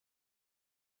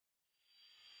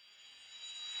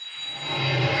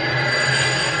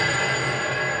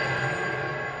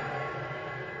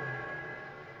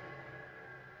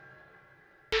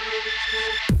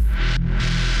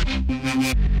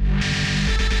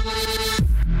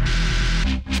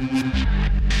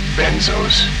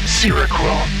benzos,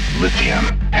 Seroquel,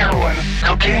 lithium, heroin,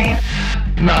 cocaine.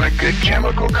 Not a good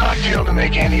chemical cocktail to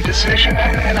make any decision,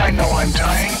 and I know I'm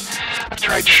dying. I've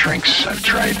tried shrinks, I've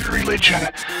tried religion.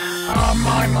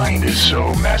 My mind is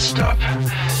so messed up, and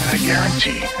I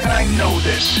guarantee, and I know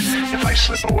this, if I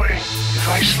slip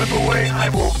away, I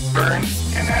will burn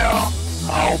in hell.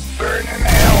 I'll burn in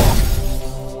hell.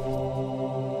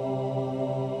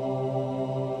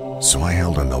 So I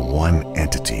held on the one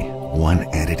entity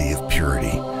of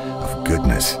purity, of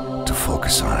goodness to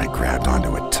focus on. I grabbed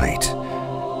onto it tight.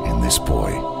 And this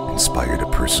boy inspired a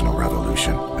personal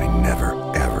revolution I never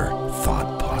ever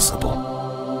thought possible.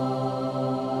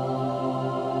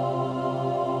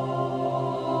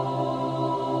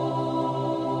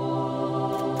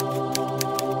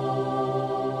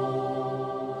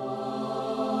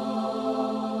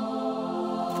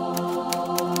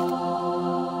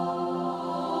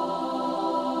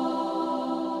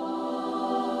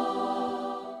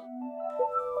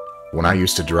 When I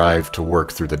used to drive to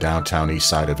work through the downtown east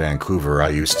side of Vancouver, I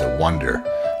used to wonder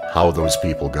how those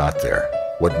people got there,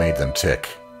 what made them tick.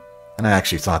 And I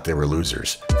actually thought they were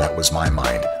losers. That was my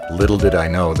mind. Little did I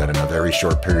know that in a very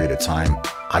short period of time,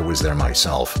 I was there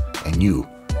myself. And you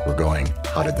were going,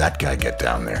 how did that guy get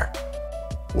down there?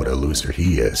 What a loser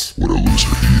he is. What a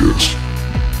loser he is.